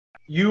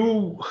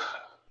you're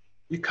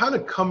kind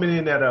of coming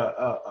in at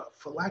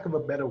for lack of a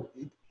better,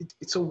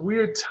 it's a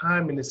weird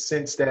time in the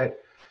sense that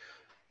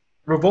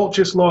Revolt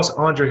just lost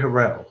Andre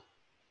Harrell.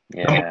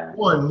 Yeah. Number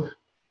one,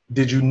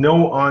 did you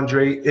know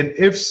Andre? And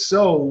if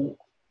so,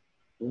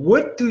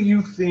 what do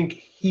you think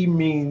he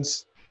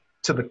means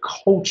to the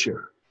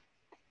culture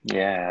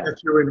that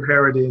you're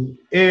inheriting?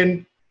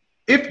 And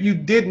if you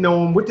did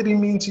know him, what did he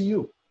mean to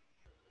you?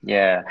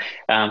 Yeah.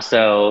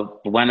 So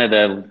one of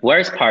the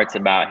worst parts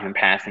about him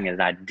passing is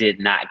I did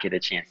not get a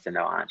chance to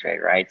know Andre,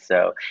 right?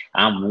 So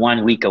I'm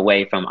 1 week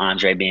away from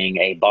Andre being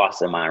a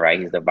boss of mine, right?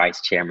 He's the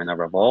vice chairman of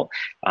Revolt.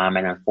 And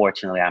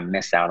unfortunately, I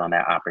missed out on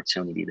that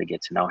opportunity to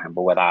get to know him.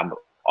 But what I've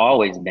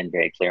always been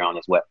very clear on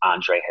is what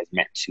Andre has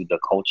meant to the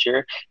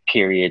culture,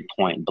 period,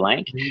 point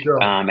blank.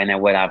 And then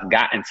what I've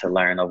gotten to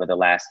learn over the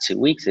last 2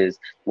 weeks is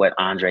what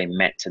Andre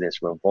meant to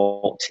this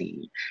Revolt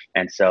team.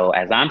 And so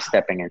as I'm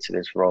stepping into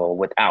this role,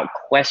 without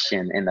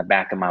question, in the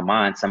back of my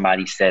mind,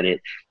 somebody said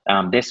it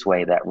this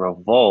way, that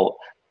Revolt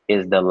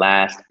is the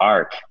last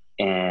arc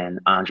in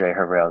Andre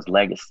Harrell's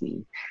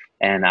legacy.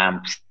 And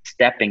I'm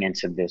stepping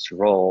into this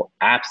role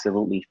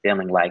absolutely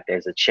feeling like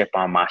there's a chip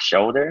on my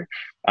shoulder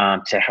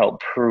to help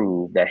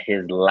prove that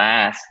his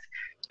last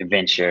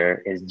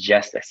venture is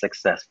just as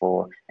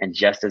successful and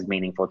just as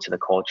meaningful to the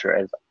culture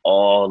as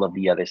all of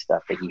the other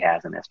stuff that he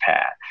has in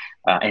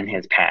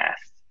his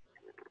past.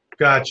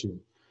 Got you.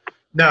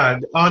 Nah,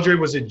 Andre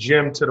was a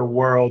gem to the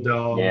world.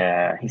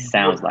 Yeah, he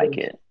sounds like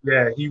it.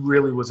 Yeah, he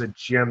really was a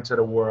gem to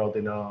the world,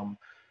 and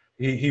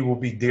he will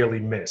be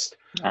dearly missed.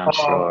 I'm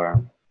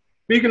sure.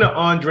 Speaking of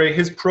Andre,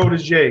 his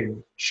protege,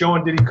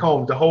 Shawn Diddy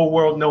Combs, the whole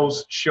world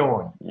knows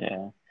Shawn.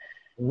 Yeah.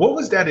 What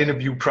was that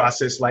interview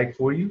process like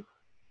for you?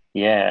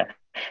 Yeah.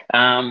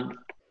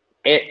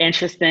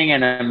 Interesting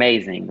and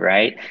amazing,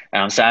 right?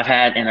 So I've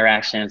had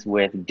interactions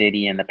with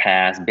Diddy in the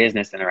past,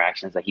 business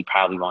interactions that he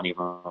probably won't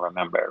even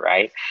remember,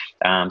 right?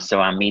 So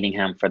I'm meeting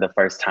him for the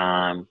first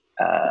time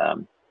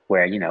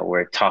where,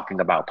 we're talking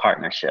about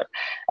partnership.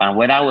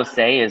 What I would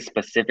say is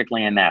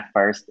specifically in that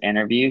first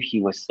interview,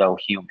 he was so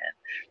human,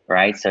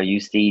 right? So you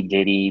see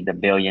Diddy, the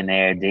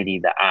billionaire, Diddy,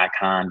 the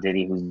icon,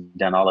 Diddy, who's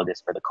done all of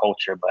this for the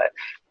culture. But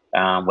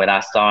what I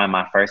saw in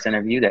my first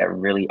interview that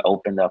really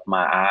opened up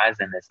my eyes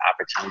and this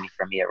opportunity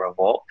for me at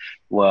Revolt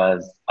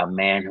was a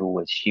man who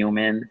was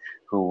human,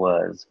 who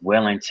was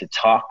willing to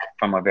talk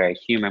from a very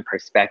human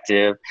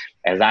perspective.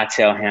 As I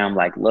tell him,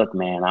 like, look,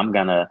 man, I'm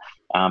going to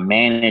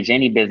manage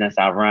any business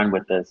I run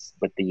with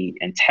the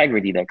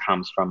integrity that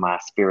comes from my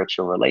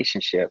spiritual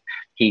relationship.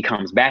 He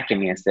comes back at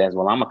me and says,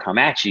 well, I'm going to come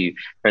at you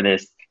for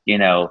this,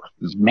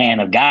 man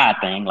of God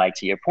thing. Like,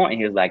 to your point,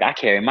 he was like, I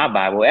carry my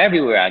Bible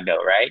everywhere I go,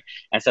 right?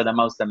 And so the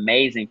most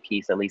amazing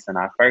piece, at least in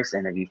our first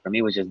interview for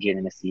me, was just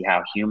getting to see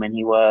how human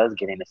he was,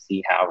 getting to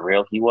see how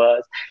real he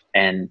was.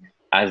 And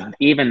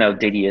even though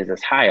Diddy is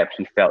as high up,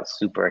 he felt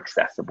super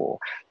accessible.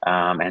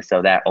 And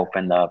so that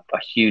opened up a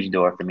huge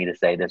door for me to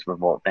say this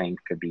Revolt thing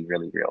could be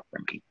really real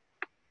for me.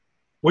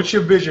 What's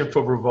your vision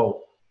for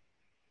Revolt?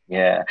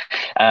 Yeah,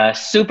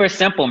 super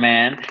simple,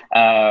 man.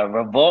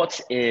 Revolt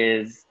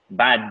is,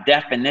 by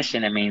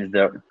definition, it means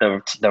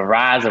the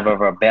rise of a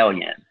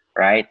rebellion,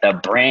 right? The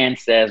brand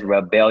says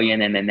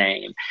rebellion in the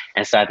name.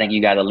 And so I think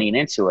you got to lean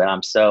into it.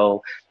 I'm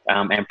so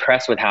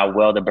impressed with how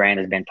well the brand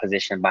has been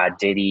positioned by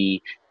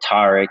Diddy,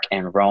 Tariq,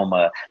 and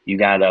Roma. You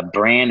got a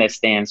brand that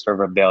stands for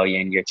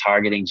rebellion. You're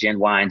targeting Gen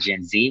Y and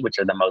Gen Z, which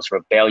are the most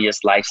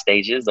rebellious life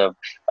stages of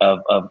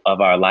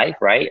our life,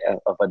 right?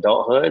 Of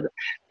adulthood.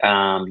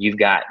 You've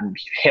got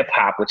hip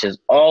hop, which has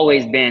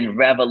always been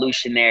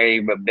revolutionary,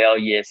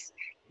 rebellious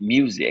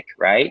music,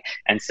 right?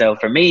 And so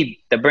for me,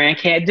 the brand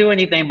can't do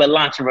anything but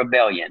launch a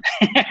rebellion,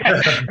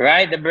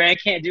 right? The brand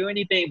can't do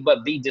anything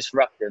but be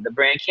disruptive. The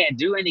brand can't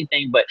do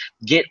anything but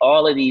get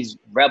all of these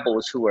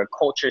rebels who are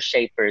culture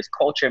shapers,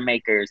 culture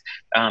makers,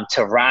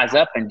 to rise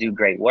up and do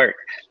great work.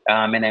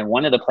 And then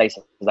one of the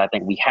places I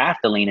think we have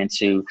to lean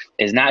into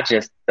is not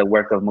just the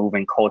work of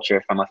moving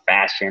culture from a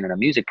fashion and a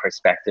music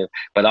perspective,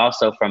 but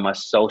also from a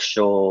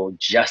social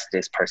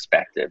justice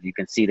perspective. You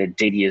can see that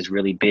Diddy is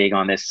really big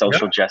on this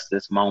social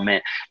justice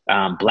moment.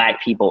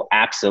 Black people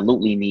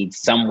absolutely need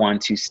someone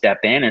to step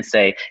in and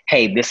say,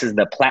 hey, this is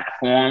the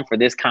platform for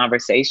this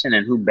conversation,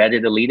 and who better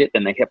to lead it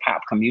than the hip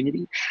hop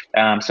community?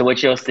 So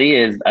what you'll see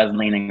is us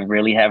leaning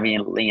really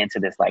heavily into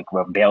this like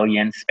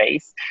rebellion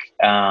space,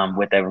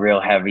 with a real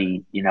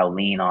heavy,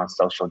 lean on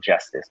social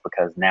justice,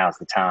 because now's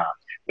the time.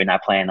 We're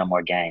not playing no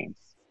more games.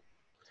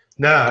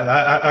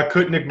 Nah, I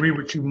couldn't agree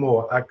with you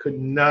more. I could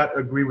not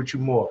agree with you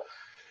more.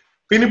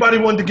 If anybody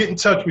wanted to get in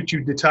touch with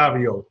you,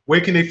 Detavio,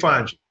 where can they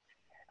find you?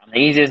 I'm the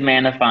easiest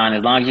man to find.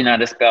 As long as you know how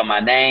to spell my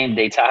name,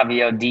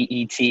 Detavio,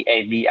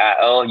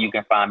 Detavio. You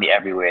can find me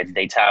everywhere. It's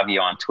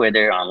Detavio on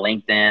Twitter, on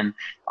LinkedIn,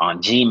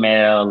 on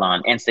Gmail,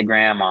 on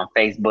Instagram, on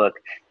Facebook.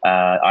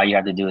 All you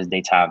have to do is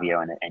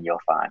Detavio, and you'll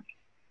find me.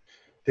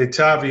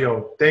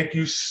 Detavio, thank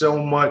you so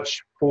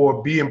much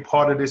for being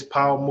part of this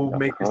Power Move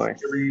Maker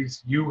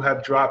series. You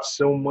have dropped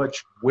so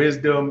much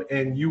wisdom,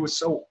 and you were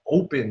so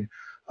open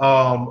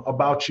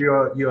about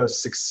your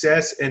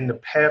success and the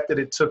path that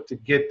it took to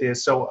get there.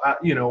 So,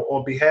 you know,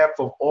 on behalf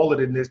of all of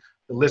the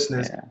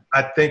listeners,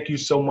 I thank you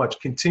so much.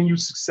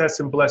 Continued success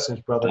and blessings,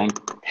 brother.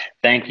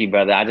 Thank you,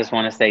 brother. I just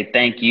want to say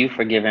thank you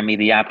for giving me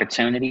the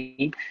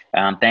opportunity.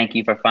 Thank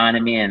you for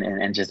finding me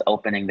and just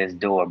opening this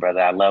door,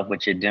 brother. I love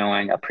what you're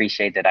doing.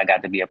 Appreciate that I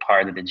got to be a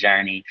part of the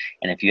journey.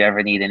 And if you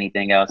ever need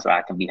anything else or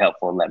I can be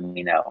helpful, let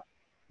me know.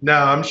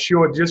 Now, I'm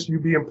sure just you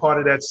being part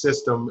of that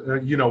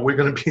system, you know, we're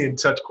going to be in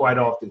touch quite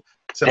often.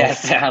 So, that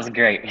sounds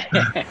great.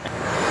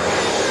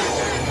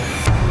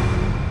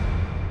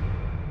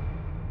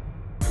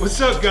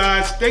 What's up,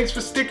 guys? Thanks for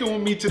sticking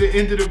with me to the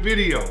end of the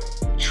video.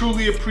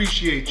 Truly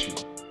appreciate you.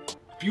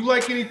 If you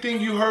like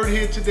anything you heard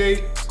here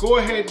today, go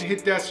ahead and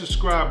hit that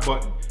subscribe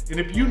button. And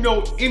if you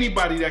know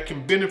anybody that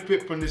can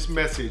benefit from this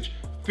message,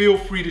 feel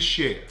free to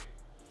share.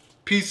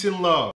 Peace and love.